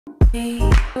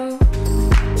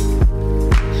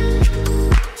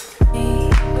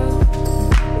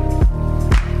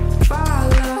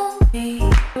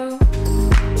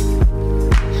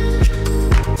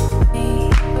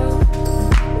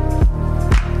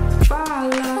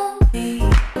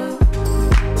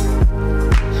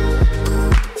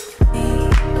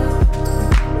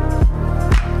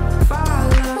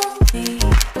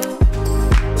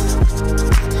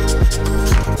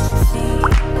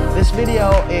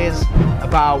Video is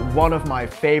about one of my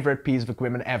favorite pieces of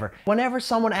equipment ever. Whenever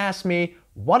someone asks me,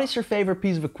 what is your favorite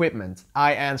piece of equipment?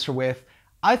 I answer with,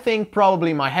 I think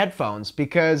probably my headphones,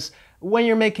 because when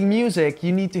you're making music,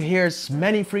 you need to hear as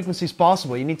many frequencies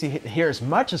possible. You need to hear as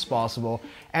much as possible.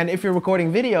 And if you're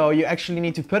recording video, you actually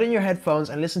need to put in your headphones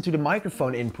and listen to the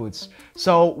microphone inputs.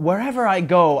 So wherever I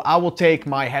go, I will take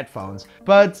my headphones.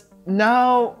 But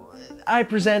now I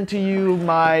present to you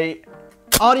my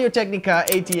Audio-Technica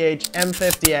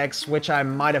ATH-M50x, which I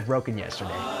might have broken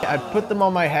yesterday. I put them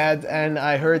on my head and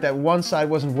I heard that one side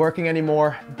wasn't working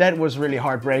anymore. That was really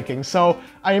heartbreaking. So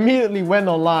I immediately went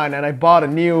online and I bought a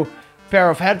new pair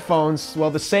of headphones,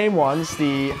 well, the same ones,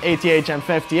 the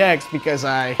ATH-M50x, because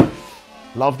I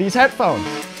love these headphones.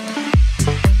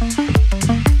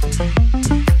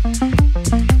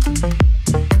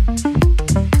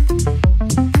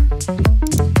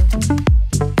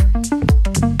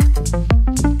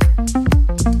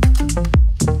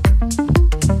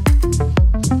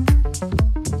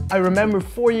 I remember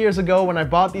 4 years ago when I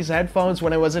bought these headphones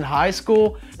when I was in high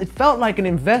school. It felt like an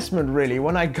investment really.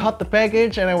 When I got the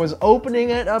package and I was opening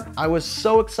it up, I was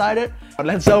so excited. But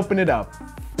let's open it up.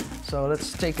 So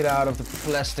let's take it out of the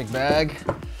plastic bag.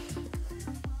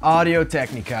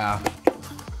 Audio-Technica.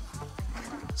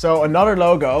 So another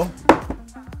logo.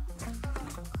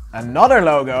 Another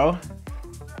logo.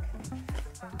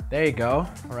 There you go.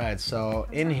 All right, so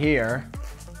in here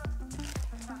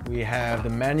we have the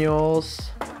manuals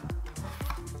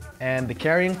and the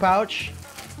carrying pouch,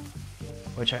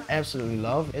 which I absolutely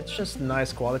love. It's just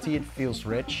nice quality, it feels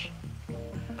rich.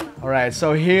 All right,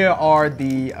 so here are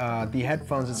the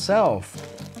headphones itself.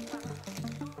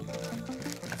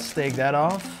 Let's take that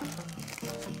off.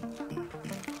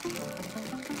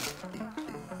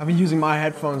 I've been using my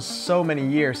headphones so many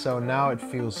years, so now it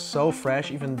feels so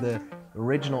fresh. Even the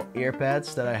original ear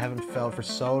pads that I haven't felt for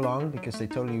so long because they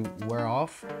totally wear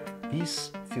off.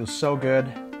 These feel so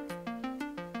good.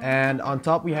 And on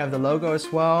top we have the logo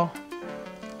as well.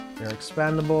 They're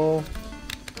expandable.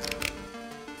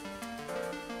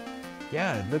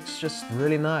 Yeah, it looks just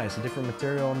really nice. A different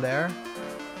material on there.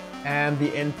 And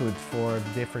the input for the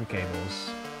different cables.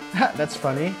 That's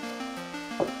funny.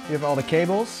 You have all the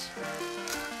cables.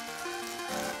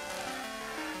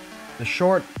 The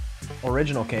short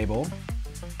original cable.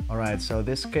 Alright, so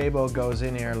this cable goes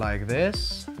in here like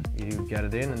this. You get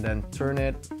it in and then turn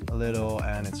it a little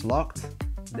and it's locked.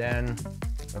 Then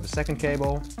we have a second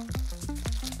cable.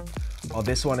 Oh,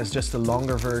 this one is just a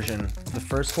longer version of the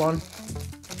first one.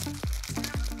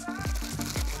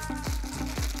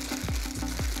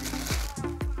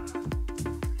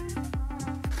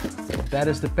 That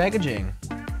is the packaging.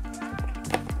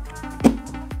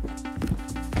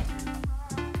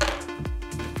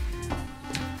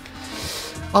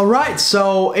 Alright,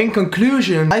 so in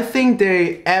conclusion, I think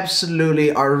they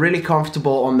absolutely are really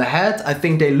comfortable on the head. I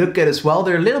think they look good as well.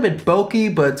 They're a little bit bulky,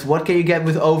 but what can you get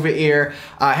with over-ear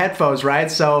headphones,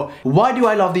 right? So why do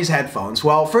I love these headphones?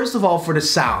 Well, first of all, for the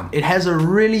sound. It has a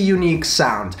really unique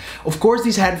sound. Of course,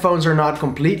 these headphones are not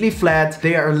completely flat.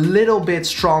 They are a little bit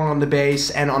strong on the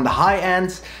bass and on the high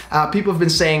end. People have been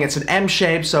saying it's an M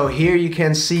shape, so here you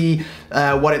can see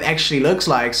what it actually looks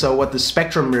like, so what the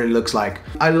spectrum really looks like.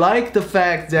 I like the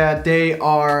fact that they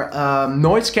are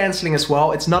noise cancelling as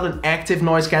well. It's not an active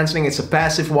noise cancelling, it's a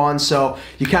passive one, so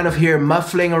you kind of hear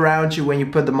muffling around you when you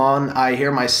put them on. I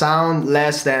hear my sound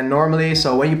less than normally,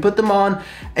 so when you put them on,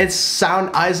 it's sound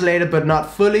isolated but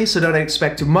not fully, so don't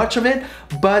expect too much of it,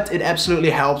 but it absolutely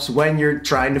helps when you're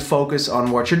trying to focus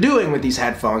on what you're doing with these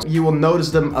headphones. You will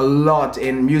notice them a lot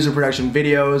in music production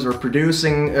videos or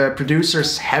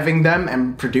producers having them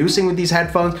and producing with these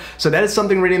headphones, so that is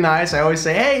something really nice. I always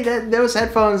say, hey, those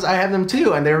headphones, I have them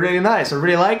too, and they're really nice. I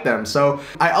really like them. So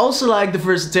I also like the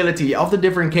versatility of the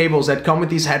different cables that come with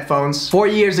these headphones. 4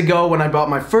 years ago, when I bought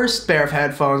my first pair of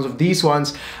headphones of these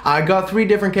ones, I got 3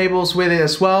 different cables with it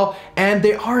as well, and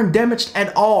they aren't damaged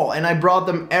at all, and I brought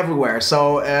them everywhere.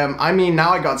 So I mean,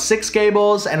 now I got 6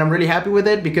 cables and I'm really happy with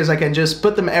it because I can just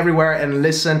put them everywhere and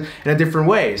listen in a different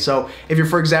way. So if you're,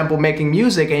 for example, making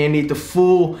music and you need the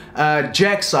full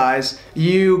jack size,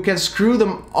 you can screw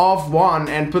them off one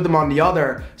and put them on the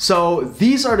other. So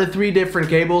these are the 3 different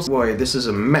cables. Boy, this is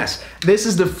a mess. This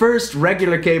is the first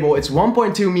regular cable. It's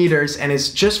 1.2 meters and it's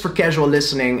just for casual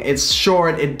listening. It's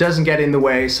short, it doesn't get in the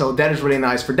way, so that is really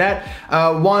nice for that.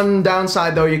 One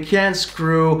downside though, you can't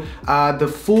screw the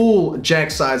full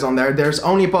jack size on there. There's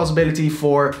only a possibility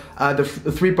for the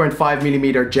 3.5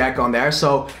 millimeter jack on there.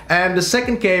 So, and the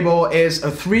second cable is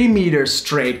a 3 meter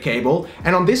straight cable,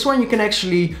 and on this one you can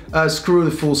actually screw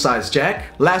the full size jack.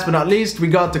 Last but not least, we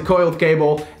got the coiled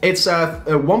cable. It's a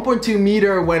 1.2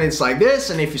 meter when it's like this,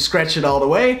 and if you stretch it all the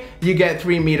way, you get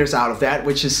 3 meters out of that,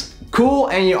 which is cool.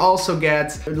 And you also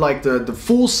get like the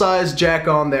full size jack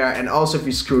on there, and also if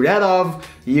you screw that off,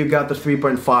 you got the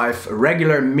 3.5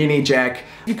 regular mini jack.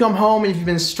 You come home and you've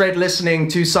been straight listening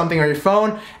to something on your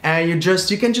phone, and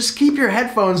you can just keep your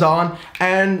headphones on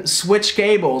and switch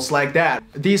cables like that.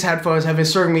 These headphones have been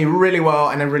serving me really well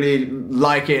and I really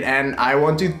like it, and I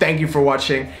want to thank you for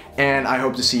watching, and I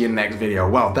hope to see you in the next video.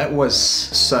 Well, that was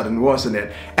sudden, wasn't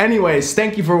it? Anyways,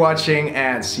 thank you for watching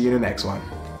and see you in the next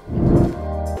one.